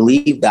have to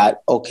believe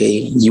that, okay,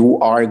 you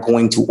are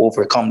going to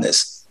overcome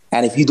this.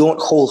 And if you don't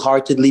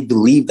wholeheartedly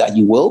believe that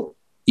you will,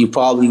 you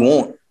probably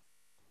won't.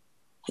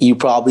 You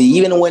probably,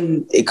 even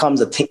when it comes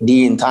a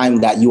day in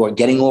time that you are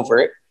getting over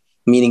it,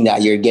 meaning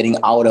that you're getting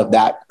out of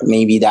that,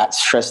 maybe that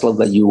stress level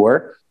that you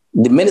were,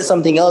 the minute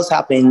something else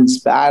happens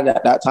bad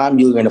at that time,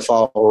 you're going to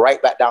fall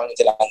right back down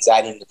into that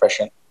anxiety and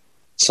depression.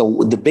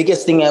 So the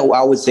biggest thing I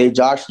would say,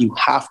 Josh, you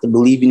have to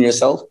believe in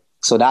yourself.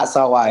 So that's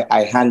how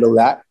I handle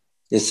that.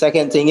 The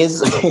second thing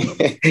is,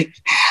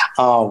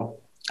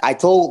 I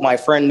told my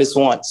friend this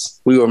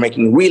once. We were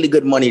making really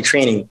good money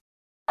training,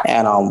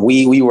 and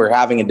we were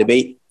having a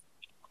debate.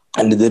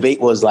 And the debate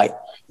was like,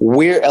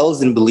 where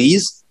else in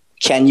Belize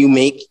can you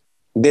make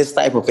this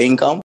type of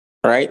income,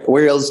 right?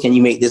 Where else can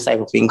you make this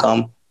type of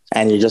income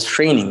and you're just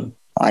training,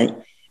 right?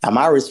 And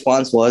my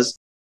response was,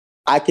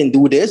 I can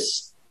do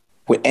this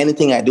with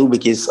anything I do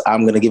because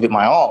I'm going to give it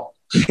my all,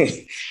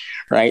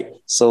 right?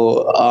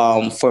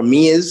 So for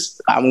me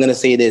I'm going to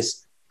say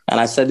this, and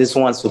I said this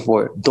once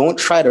before, don't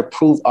try to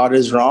prove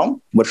others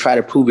wrong, but try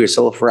to prove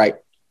yourself right.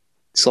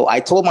 So I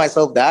told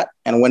myself that,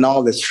 and when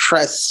all the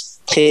stress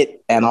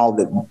hit and all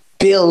the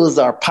bills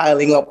are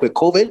piling up with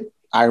COVID,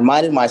 I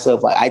reminded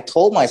myself, I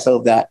told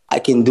myself that I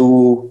can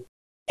do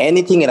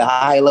anything at a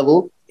high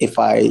level if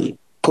I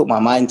put my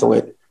mind to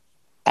it.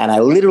 And I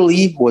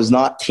literally was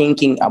not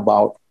thinking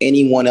about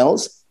anyone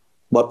else,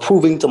 but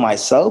proving to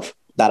myself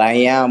that I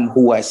am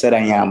who I said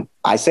I am.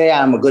 I say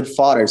I'm a good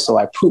father, so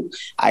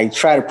I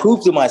try to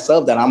prove to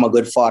myself that I'm a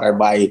good father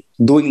by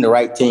doing the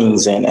right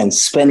things and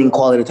spending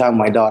quality time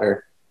with my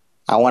daughter.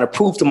 I want to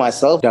prove to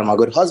myself that I'm a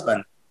good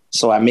husband.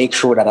 So I make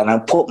sure that I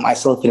don't put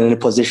myself in a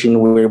position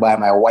whereby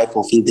my wife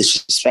will feel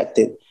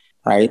disrespected,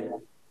 right?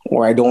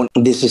 Or I don't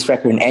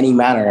disrespect her in any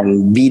manner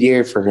and be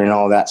there for her and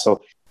all that.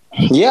 So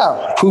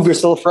yeah, prove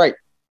yourself right.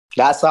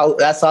 That's how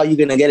you're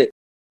going to get it.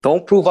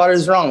 Don't prove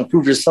others wrong.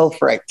 Prove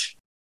yourself right.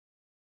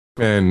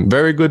 And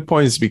very good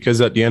points, because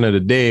at the end of the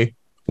day,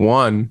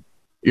 one,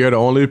 you're the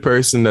only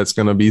person that's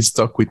going to be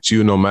stuck with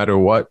you no matter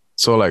what.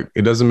 So like,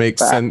 it doesn't make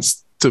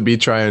sense to be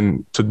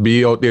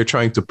out there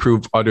trying to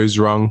prove others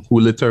wrong, who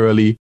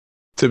literally,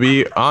 to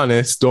be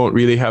honest, don't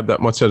really have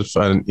that much of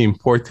an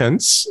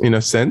importance in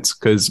a sense,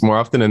 because more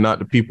often than not,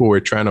 the people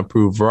we're trying to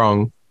prove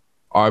wrong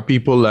are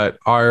people that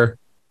are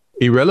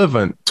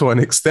irrelevant to an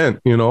extent,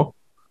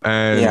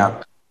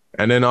 And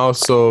then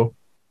also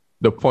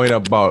the point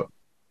about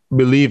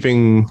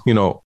believing,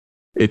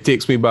 it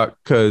takes me back,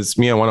 because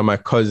me and one of my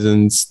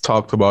cousins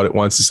talked about it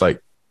once. It's like,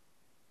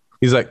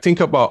 he's like, think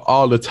about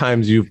all the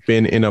times you've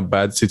been in a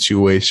bad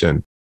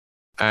situation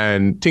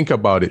and think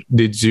about it.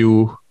 Did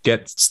you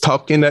get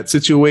stuck in that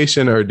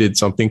situation, or did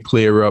something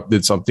clear up?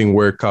 Did something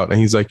work out? And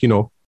he's like,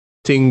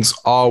 things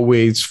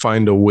always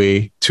find a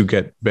way to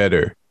get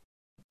better.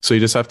 So you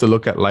just have to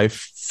look at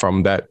life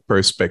from that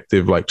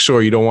perspective. Like,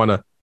 sure, you don't want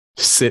to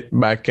sit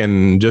back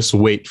and just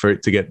wait for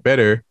it to get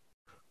better,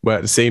 but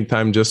at the same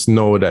time, just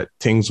know that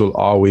things will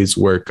always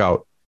work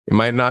out. It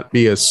might not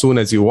be as soon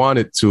as you want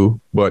it to,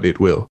 but it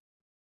will.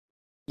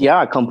 Yeah,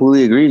 I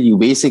completely agree with you.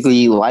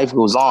 Basically, life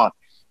goes on.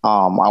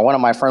 One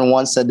of my friends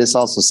once said this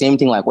also, same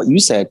thing like what you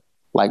said.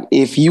 Like,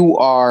 if you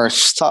are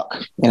stuck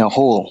in a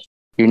hole,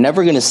 you're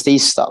never going to stay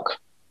stuck,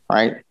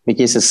 right?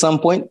 Because at some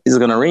point it's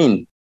going to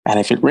rain. And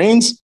if it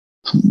rains,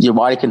 your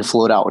body can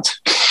float out.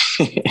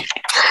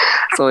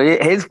 So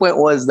his point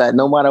was that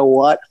no matter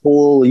what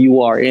hole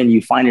you are in, you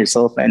find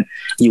yourself in,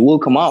 you will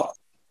come out,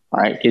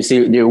 right? Because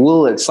there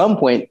will, at some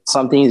point,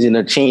 something's going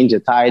to change the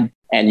tide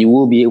and you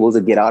will be able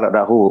to get out of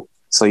that hole.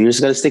 So you're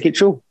just going to stick it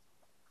through.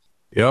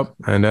 Yep.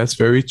 And that's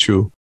very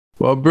true.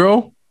 Well,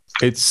 bro,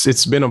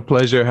 it's been a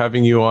pleasure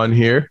having you on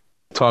here,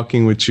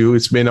 talking with you.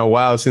 It's been a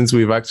while since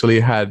we've actually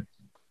had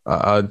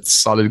a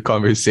solid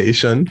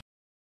conversation.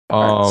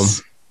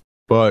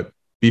 But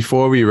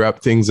before we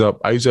wrap things up,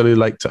 I usually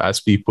like to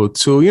ask people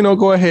to,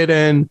 go ahead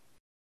and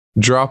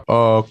drop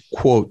a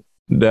quote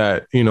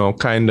that,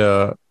 kind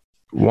of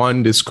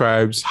one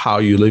describes how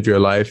you live your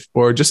life,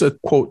 or just a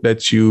quote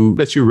that you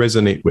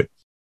resonate with.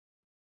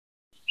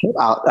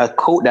 A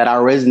quote that I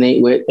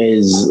resonate with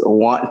is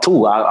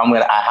two.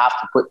 I have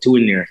to put two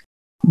in there.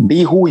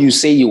 Be who you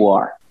say you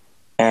are.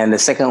 And the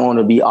second one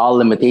would be all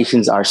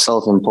limitations are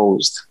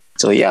self-imposed.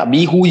 So yeah,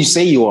 be who you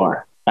say you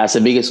are. That's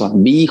the biggest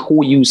one. Be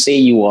who you say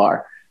you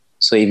are.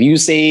 So if you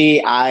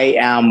say I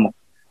am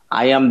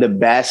the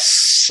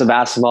best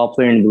basketball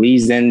player in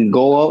Belize, then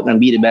go out and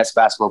be the best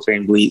basketball player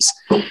in Belize.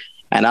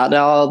 And that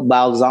all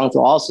boils down to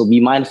also be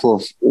mindful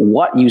of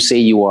what you say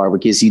you are,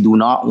 because you do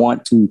not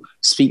want to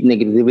speak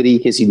negativity,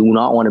 because you do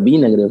not want to be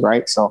negative,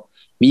 right? So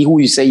be who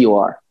you say you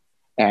are.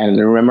 And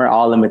remember,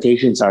 all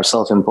limitations are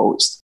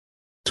self-imposed.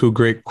 Two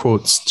great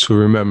quotes to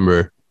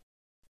remember.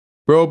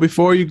 Bro,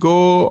 before you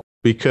go,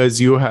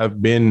 because you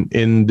have been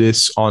in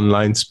this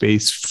online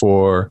space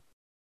for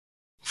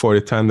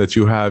the time that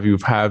you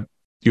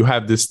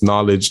have this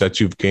knowledge that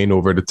you've gained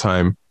over the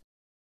time.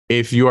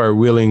 If you are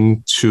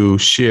willing to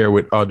share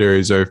with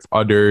others, or if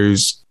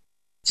others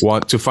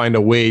want to find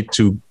a way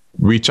to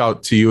reach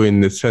out to you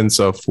in the sense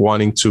of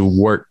wanting to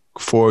work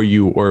for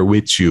you or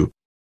with you,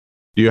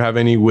 do you have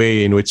any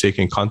way in which they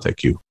can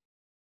contact you?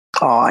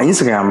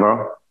 Instagram,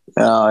 bro.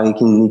 You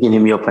can hit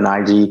me up on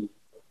IG.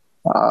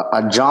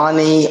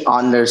 Johnny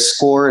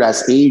 _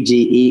 that's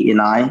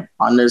AJANI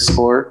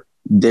 _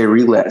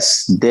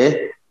 Deriles.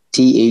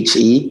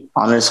 THE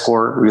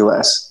 _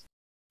 Reles.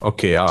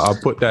 Okay, I'll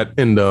put that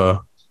in the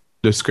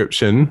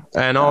description.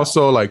 And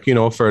also, like,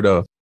 for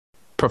the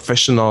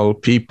professional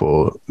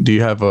people, do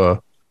you have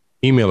a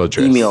email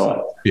address?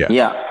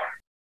 Yeah.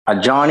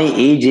 Johnny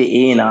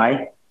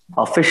AJANI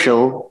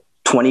official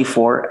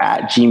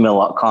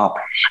 24@gmail.com.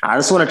 I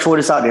just want to throw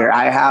this out there.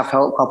 I have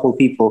helped a couple of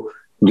people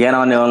get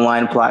on the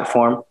online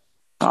platform.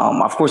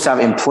 Of course, I've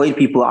employed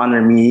people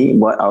under me,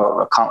 but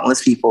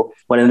countless people,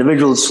 but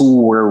individuals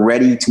who were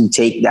ready to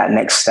take that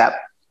next step.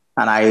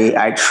 And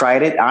I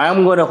tried it.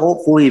 I'm going to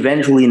hopefully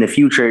eventually in the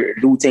future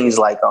do things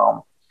like,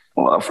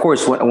 of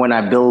course, when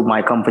I build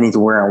my company to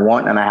where I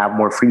want and I have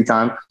more free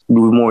time,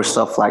 do more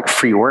stuff like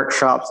free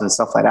workshops and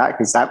stuff like that.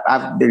 Because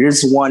there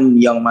is one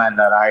young man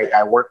that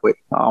I work with,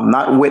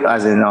 not with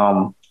as in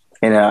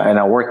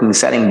a working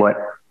setting, but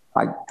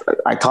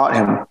I taught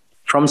him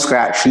from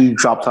scratch. He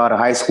dropped out of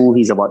high school.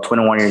 He's about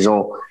 21 years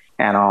old.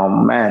 And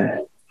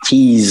man,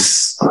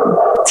 he's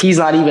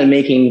not even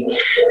making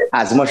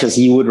as much as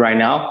he would right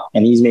now.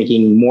 And he's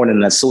making more than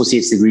an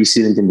associate's degree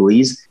student in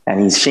Belize. And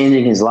he's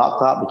changing his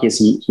laptop because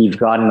he's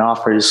gotten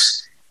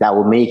offers that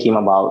will make him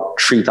about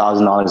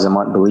 $3,000 a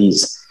month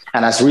Belize.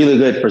 And that's really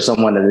good for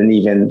someone that didn't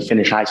even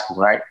finish high school,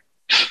 right?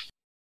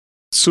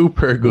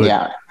 Super good.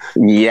 Yeah.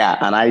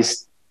 And I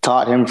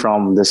taught him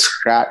from the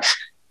scratch,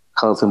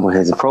 helped him with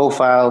his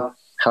profile,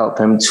 help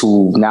him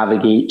to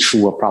navigate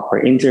through a proper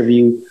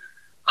interview,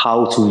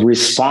 how to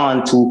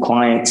respond to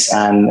clients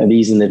and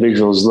these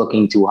individuals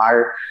looking to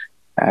hire,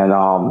 and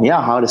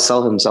how to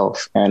sell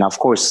himself. And of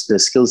course, the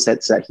skill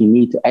sets that he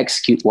needs to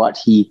execute who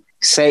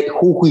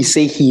he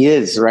say he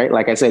is, right?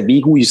 Like I said,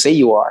 be who you say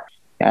you are.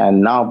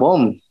 And now,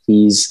 boom,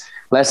 he's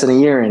less than a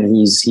year and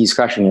he's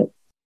crushing it.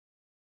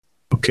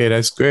 Okay,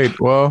 that's great.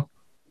 Well,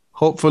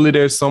 hopefully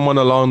there's someone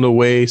along the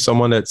way,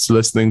 someone that's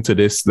listening to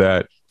this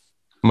that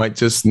might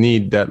just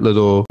need that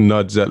little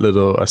nudge, that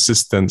little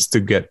assistance to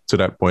get to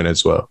that point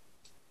as well.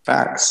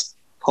 Facts.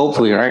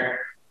 Hopefully, right?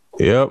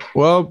 Yep.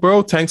 Well,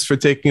 bro, thanks for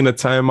taking the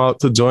time out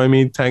to join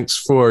me. Thanks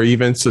for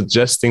even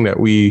suggesting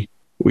that we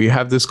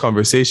have this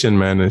conversation,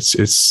 man.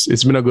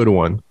 It's been a good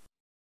one.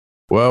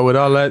 Well, with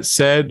all that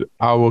said,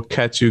 I will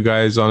catch you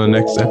guys on the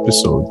next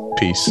episode.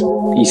 Peace.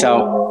 Peace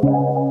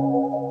out.